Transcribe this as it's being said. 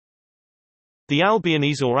The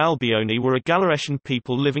Albiones or Albioni were a Gallaecian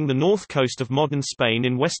people living the north coast of modern Spain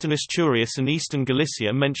in western Asturias and eastern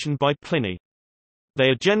Galicia mentioned by Pliny. They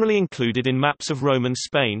are generally included in maps of Roman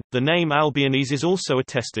Spain. The name Albiones is also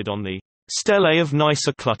attested on the Stele of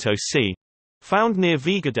Nysa Clutosi, found near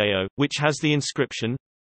Vigadeo, which has the inscription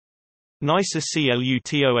Nysa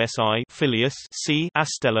Clutosi Filius C.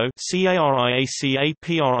 Astello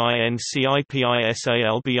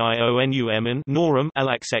Cariacaprincipisalbionum Norum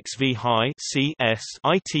LXXV High C. S.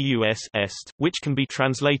 Itus Est, which can be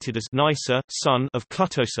translated as Nysa, son of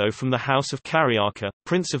Clutoso from the house of Cariaca,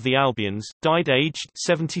 prince of the Albions, died aged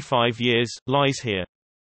 75 years, lies here.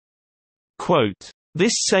 Quote,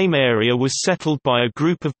 "This same area was settled by a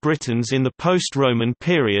group of Britons in the post-Roman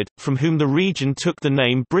period, from whom the region took the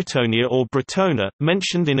name Britonia or Britona,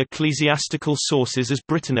 mentioned in ecclesiastical sources as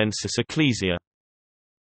Britonensis Ecclesia.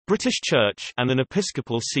 British Church and an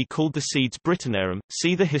episcopal see called the Sedes Britannarum.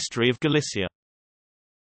 See the History of Galicia.